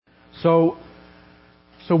So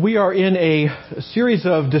we are in a series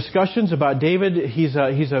of discussions about David. He's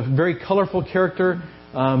a very colorful character.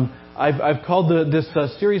 I've called this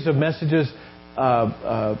series of messages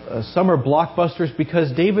summer blockbusters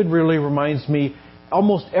because David really reminds me.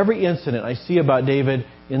 Almost every incident I see about David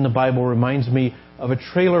in the Bible reminds me of a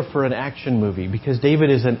trailer for an action movie, because David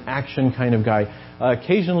is an action kind of guy.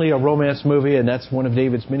 Occasionally a romance movie, and that's one of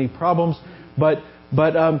David's many problems. But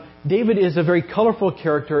David is a very colorful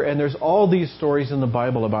character, and there's all these stories in the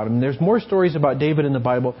Bible about him. There's more stories about David in the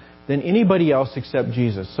Bible than anybody else except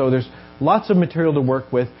Jesus. So there's lots of material to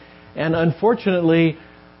work with. And unfortunately,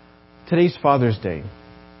 today's Father's Day.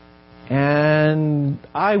 And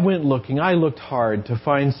I went looking. I looked hard to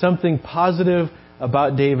find something positive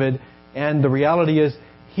about David. And the reality is,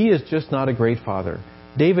 he is just not a great father.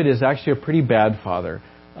 David is actually a pretty bad father.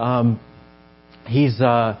 He's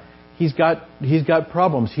got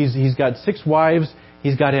problems. He's got 6 wives.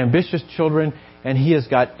 He's got ambitious children, and he has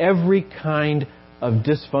got every kind of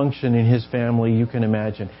dysfunction in his family you can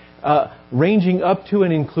imagine, ranging up to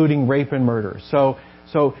and including rape and murder.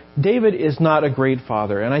 So David is not a great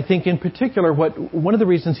father. And I think in particular, one of the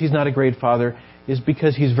reasons he's not a great father is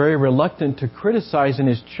because he's very reluctant to criticize in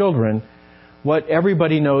his children what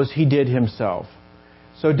everybody knows he did himself.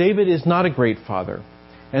 So David is not a great father.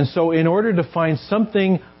 And so in order to find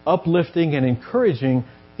something uplifting and encouraging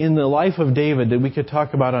in the life of David that we could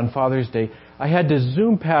talk about on Father's Day, I had to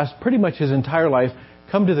zoom past pretty much his entire life,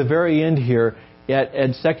 come to the very end here at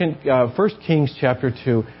 1 Kings chapter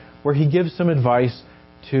 2, where he gives some advice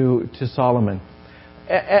to Solomon.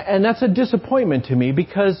 And that's a disappointment to me,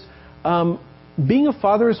 because being a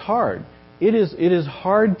father is hard. It is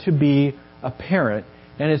hard to be a parent,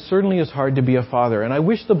 and it certainly is hard to be a father. And I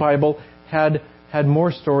wish the Bible had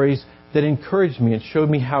more stories that encouraged me and showed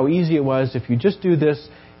me how easy it was. If you just do this,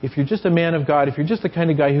 if you're just a man of God, if you're just the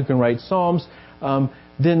kind of guy who can write psalms,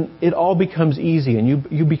 then it all becomes easy and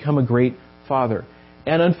you become a great father.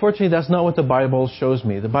 And unfortunately, that's not what the Bible shows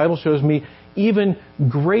me. The Bible shows me even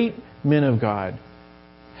great men of God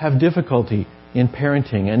have difficulty in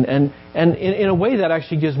parenting. And in a way that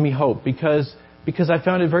actually gives me hope, because I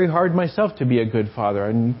found it very hard myself to be a good father.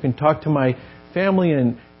 And you can talk to my family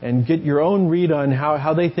and get your own read on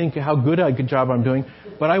how they think, how good a good job I'm doing.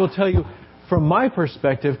 But I will tell you, from my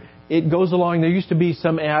perspective, it goes along. There used to be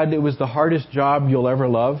some ad, it was the hardest job you'll ever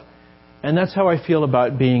love. And that's how I feel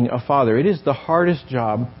about being a father. It is the hardest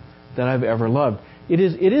job that I've ever loved. It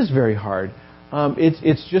is very hard.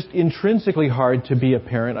 It's just intrinsically hard to be a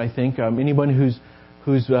parent, I think. Anyone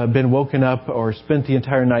who's been woken up or spent the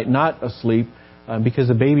entire night not asleep because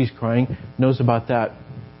the baby's crying knows about that.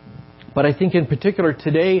 But I think in particular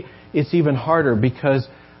today it's even harder, because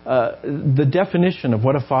the definition of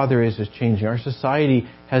what a father is changing. Our society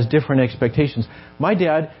has different expectations. My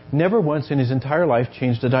dad never once in his entire life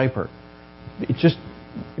changed a diaper. It just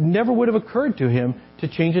never would have occurred to him to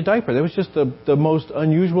change a diaper. That was just the most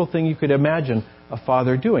unusual thing you could imagine a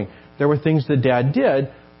father doing. There were things that Dad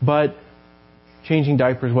did, but changing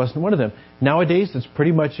diapers wasn't one of them. Nowadays, it's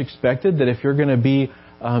pretty much expected that if you're going to be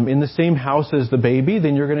in the same house as the baby,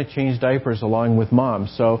 then you're going to change diapers along with Mom.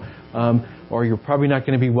 So, or you're probably not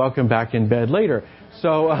going to be welcome back in bed later.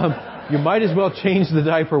 So you might as well change the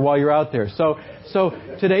diaper while you're out there. So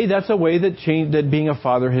today, that's a way that being a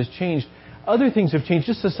father has changed. Other things have changed.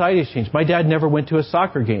 Just society has changed. My dad never went to a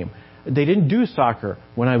soccer game. They didn't do soccer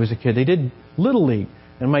when I was a kid. They did Little League.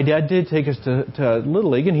 And my dad did take us to Little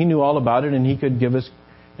League, and he knew all about it, and he could give us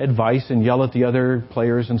advice and yell at the other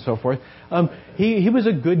players and so forth. He was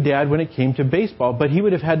a good dad when it came to baseball, but he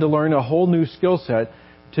would have had to learn a whole new skill set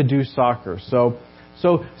to do soccer. So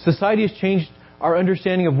society has changed. Our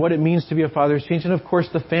understanding of what it means to be a father has changed. And of course,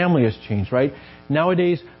 the family has changed, right?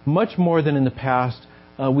 Nowadays, much more than in the past,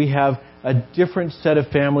 we have a different set of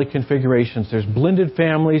family configurations. There's blended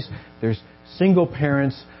families. There's single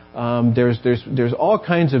parents. There's all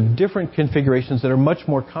kinds of different configurations that are much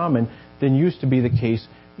more common than used to be the case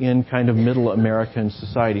in kind of middle American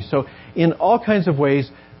society. So in all kinds of ways,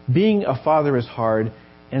 being a father is hard.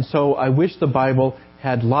 And so I wish the Bible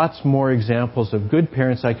had lots more examples of good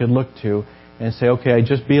parents I could look to and say, okay, I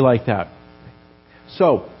just be like that.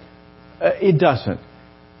 So it doesn't.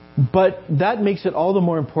 But that makes it all the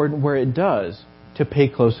more important where it does to pay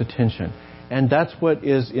close attention. And that's what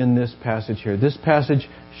is in this passage here. This passage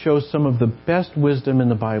shows some of the best wisdom in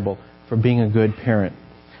the Bible for being a good parent.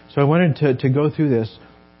 So I wanted to go through this.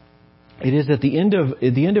 It is at the end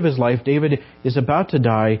of his life, David is about to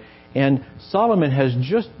die, and Solomon has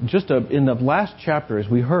in the last chapter, as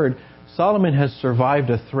we heard, Solomon has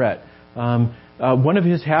survived a threat. One of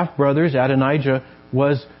his half-brothers, Adonijah,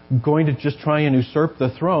 was going to just try and usurp the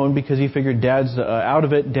throne because he figured Dad's out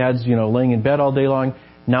of it. Dad's, laying in bed all day long.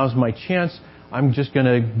 Now's my chance. I'm just going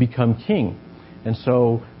to become king. And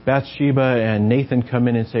so Bathsheba and Nathan come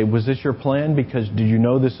in and say, was this your plan? Because did you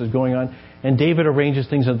know this is going on? And David arranges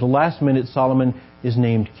things. At the last minute, Solomon is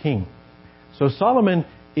named king. So Solomon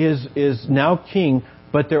is now king,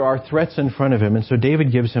 but there are threats in front of him. And so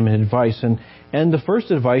David gives him advice. And the first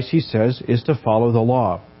advice, he says, is to follow the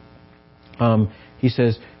law. He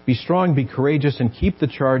says, be strong, be courageous, and keep the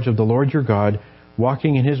charge of the Lord your God,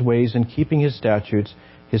 walking in his ways and keeping his statutes,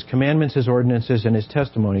 his commandments, his ordinances, and his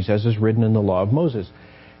testimonies, as is written in the law of Moses.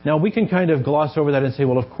 Now, we can kind of gloss over that and say,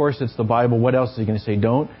 well, of course it's the Bible. What else is he going to say?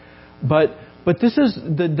 Don't. But this is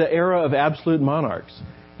the era of absolute monarchs.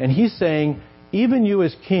 And he's saying, even you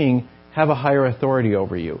as king have a higher authority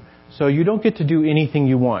over you. So you don't get to do anything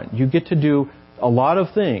you want. You get to do a lot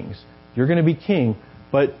of things. You're going to be king,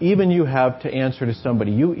 but even you have to answer to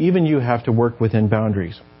somebody. Even you have to work within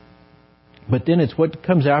boundaries. But then it's what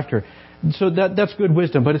comes after. So that's good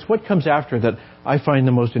wisdom, but it's what comes after that I find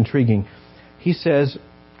the most intriguing. He says,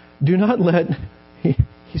 do not let...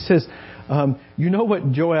 He says, you know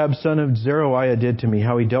what Joab, son of Zeruiah, did to me,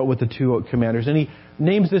 how he dealt with the two commanders. And he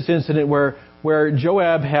names this incident where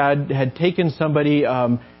Joab had taken somebody,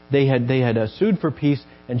 they had sued for peace,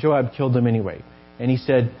 and Joab killed them anyway. And he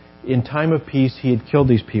said, in time of peace, he had killed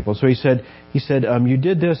these people. So he said, you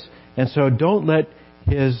did this, and so don't let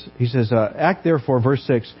he says, act therefore, verse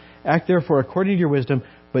 6, act therefore according to your wisdom,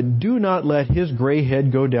 but do not let his gray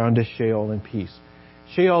head go down to Sheol in peace.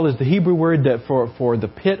 Sheol is the Hebrew word that for the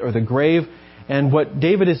pit or the grave. And what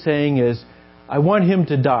David is saying is, I want him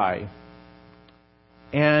to die.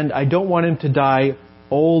 And I don't want him to die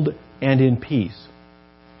old and in peace.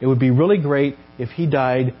 It would be really great if he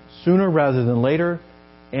died sooner rather than later,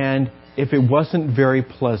 and if it wasn't very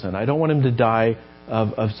pleasant. I don't want him to die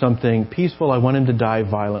of something peaceful. I want him to die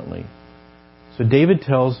violently. So David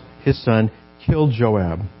tells his son, kill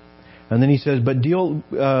Joab. And then he says, but deal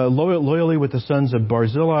loyally with the sons of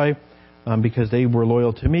Barzillai, because they were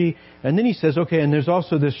loyal to me. And then he says, okay, and there's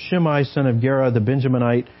also this Shimei, son of Gera, the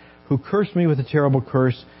Benjaminite, who cursed me with a terrible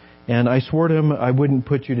curse, and I swore to him I wouldn't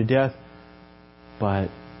put you to death, but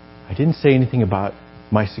I didn't say anything about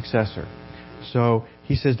my successor. So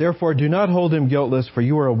he says, therefore, do not hold him guiltless, for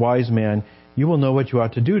you are a wise man. You will know what you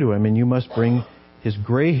ought to do to him, and you must bring his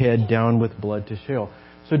gray head down with blood to Sheol.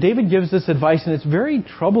 So David gives this advice, and it's very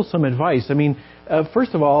troublesome advice. I mean,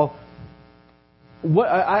 first of all,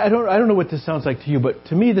 I don't know what this sounds like to you, but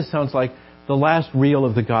to me this sounds like the last reel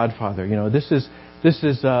of The Godfather. This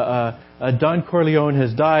is Don Corleone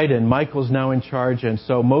has died, and Michael's now in charge, and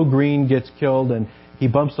so Mo Green gets killed, and he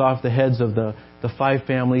bumps off the heads of the five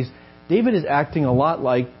families. David is acting a lot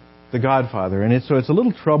like The Godfather, and it's a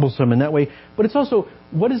little troublesome in that way. But it's also,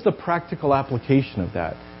 what is the practical application of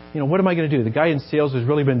that? What am I going to do? The guy in sales has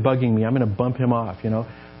really been bugging me. I'm going to bump him off.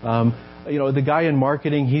 The guy in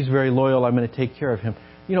marketing, he's very loyal. I'm going to take care of him.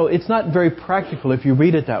 It's not very practical if you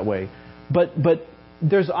read it that way. But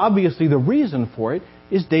there's obviously the reason for it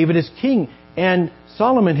is David is king, and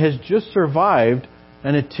Solomon has just survived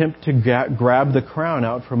an attempt to grab the crown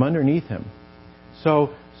out from underneath him.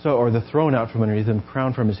 Or the throne out from underneath him, the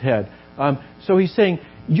crown from his head. So he's saying,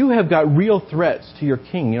 you have got real threats to your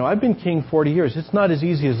king. I've been king 40 years. It's not as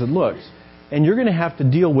easy as it looks. And you're going to have to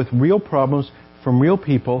deal with real problems from real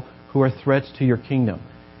people who are threats to your kingdom.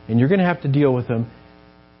 And you're going to have to deal with them,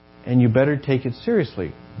 and you better take it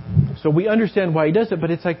seriously. So we understand why he does it,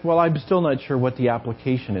 but it's like, well, I'm still not sure what the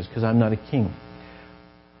application is because I'm not a king.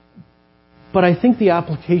 But I think the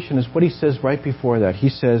application is what he says right before that. He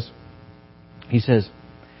says,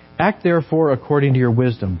 act therefore according to your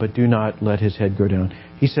wisdom, but do not let his head go down.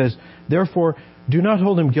 He says, therefore, do not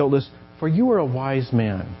hold him guiltless, for you are a wise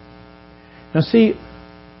man. Now see,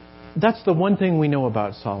 that's the one thing we know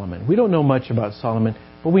about Solomon. We don't know much about Solomon,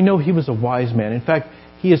 but we know he was a wise man. In fact,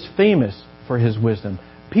 he is famous for his wisdom.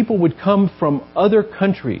 People would come from other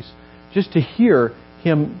countries just to hear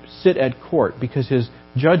him sit at court because his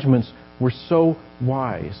judgments were so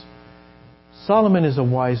wise. Solomon is a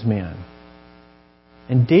wise man.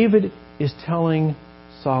 And David is telling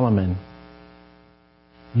Solomon,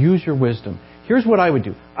 use your wisdom. Here's what I would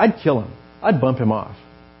do. I'd kill him. I'd bump him off.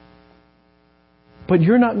 But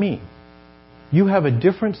you're not me. You have a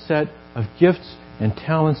different set of gifts and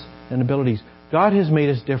talents and abilities. God has made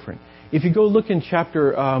us different. If you go look in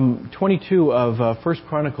chapter 22 of 1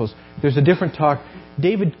 Chronicles, there's a different talk.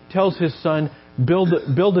 David tells his son, build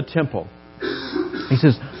a temple. He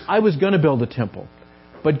says, I was going to build a temple.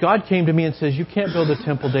 But God came to me and says, you can't build a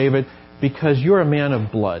temple, David, because you're a man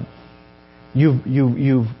of blood.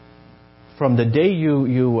 You've from the day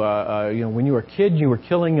when you were a kid, you were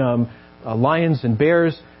killing lions and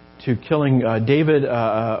bears, to killing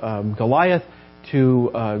Goliath,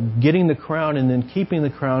 to getting the crown and then keeping the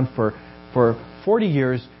crown for 40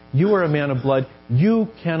 years. You are a man of blood. You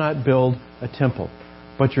cannot build a temple.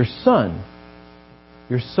 But your son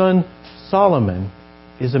Solomon,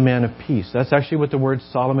 is a man of peace. That's actually what the word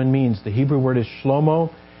Solomon means. The Hebrew word is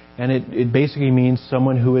shlomo, and it basically means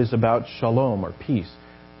someone who is about shalom, or peace.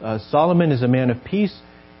 Solomon is a man of peace,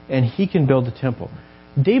 and he can build a temple.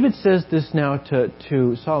 David says this now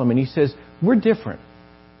to Solomon. He says, we're different.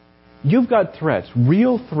 You've got threats,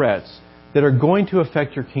 real threats, that are going to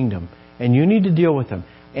affect your kingdom, and you need to deal with them.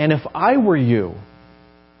 And if I were you,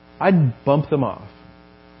 I'd bump them off.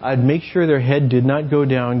 I'd make sure their head did not go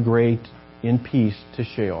down great in peace to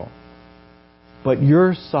Sheol. But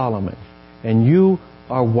you're Solomon, and you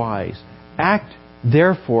are wise. Act,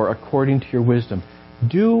 therefore, according to your wisdom.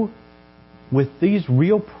 Do with these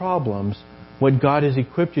real problems what God has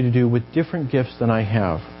equipped you to do with different gifts than I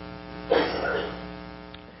have.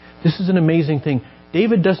 This is an amazing thing.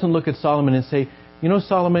 David doesn't look at Solomon and say, you know,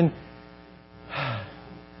 Solomon,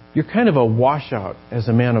 you're kind of a washout as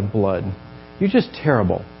a man of blood. You're just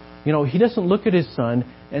terrible. You know, he doesn't look at his son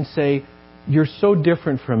and say, you're so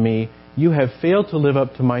different from me. You have failed to live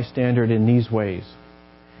up to my standard in these ways.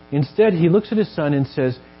 Instead, he looks at his son and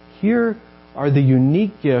says, here are the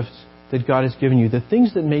unique gifts that God has given you, the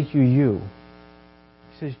things that make you you.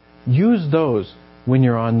 He says, use those when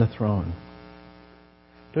you're on the throne.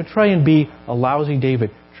 Don't try and be a lousy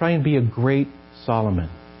David. Try and be a great Solomon.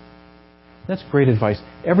 That's great advice.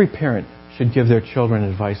 Every parent should give their children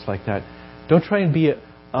advice like that. Don't try and be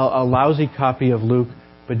a lousy copy of Luke,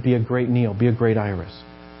 but be a great Neil, be a great Iris.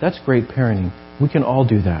 That's great parenting. We can all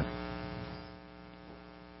do that.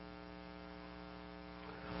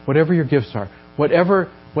 Whatever your gifts are,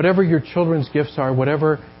 whatever your children's gifts are,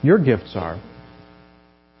 whatever your gifts are,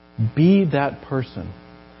 be that person.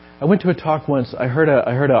 I went to a talk once. I heard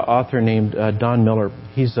an author named Don Miller.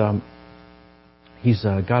 He's got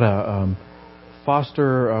a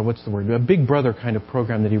foster, a Big Brother kind of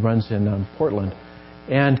program that he runs in Portland.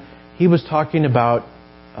 And he was talking about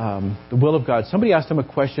the will of God. Somebody asked him a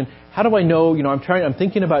question. How do I know? I'm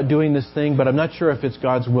thinking about doing this thing, but I'm not sure if it's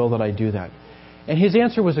God's will that I do that. And his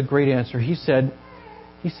answer was a great answer. He said,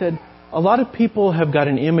 a lot of people have got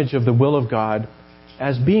an image of the will of God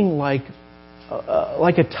as being like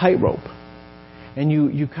a tightrope. And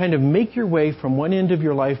you kind of make your way from one end of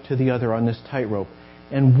your life to the other on this tightrope.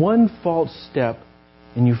 And one false step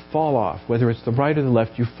and you fall off, whether it's the right or the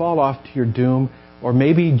left, you fall off to your doom. Or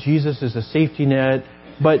maybe Jesus is a safety net.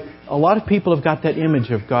 But a lot of people have got that image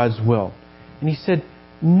of God's will. And he said,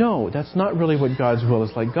 no, that's not really what God's will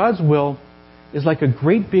is like. God's will is like a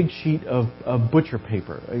great big sheet of butcher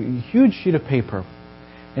paper, a huge sheet of paper.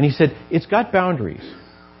 And he said, it's got boundaries.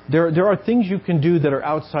 There are things you can do that are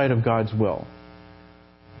outside of God's will.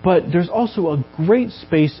 But there's also a great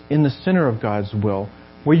space in the center of God's will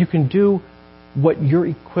where you can do what you're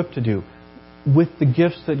equipped to do with the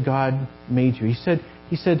gifts that God made you.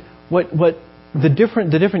 He said, what the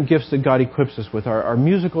different gifts that God equips us with, our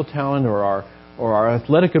musical talent or our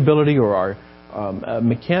athletic ability or our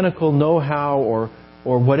mechanical know-how or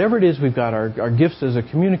whatever it is we've got, our gifts as a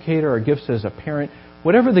communicator, our gifts as a parent,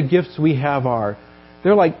 whatever the gifts we have are,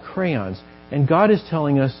 they're like crayons. And God is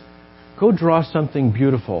telling us, go draw something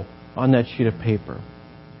beautiful on that sheet of paper.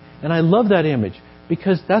 And I love that image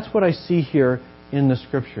because that's what I see here in the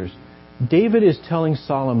Scriptures. David is telling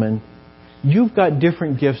Solomon, you've got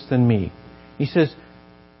different gifts than me. He says,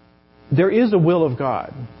 there is a will of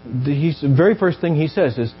God. The very first thing he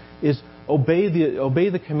says is obey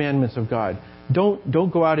the commandments of God.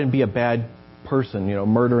 Don't go out and be a bad person,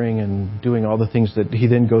 murdering and doing all the things that he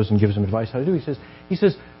then goes and gives him advice how to do. He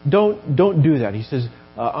says, don't do that. He says,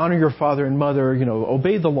 honor your father and mother,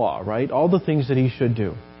 obey the law, right? All the things that he should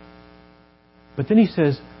do. But then he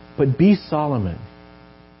says, but be Solomon.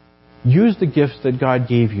 Use the gifts that God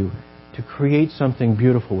gave you to create something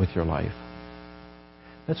beautiful with your life.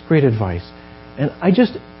 That's great advice. And I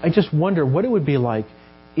just wonder what it would be like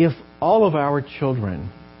if all of our children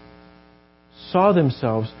saw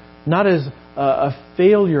themselves not as a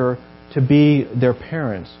failure to be their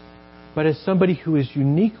parents, but as somebody who is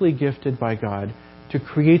uniquely gifted by God to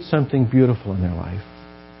create something beautiful in their life.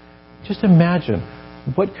 Just imagine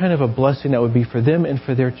what kind of a blessing that would be for them and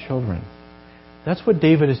for their children. That's what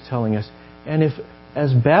David is telling us. And if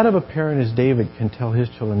as bad of a parent as David can tell his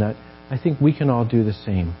children that, I think we can all do the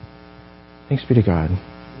same. Thanks be to God.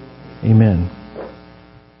 Amen.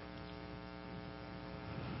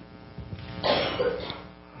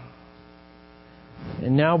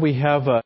 And now we have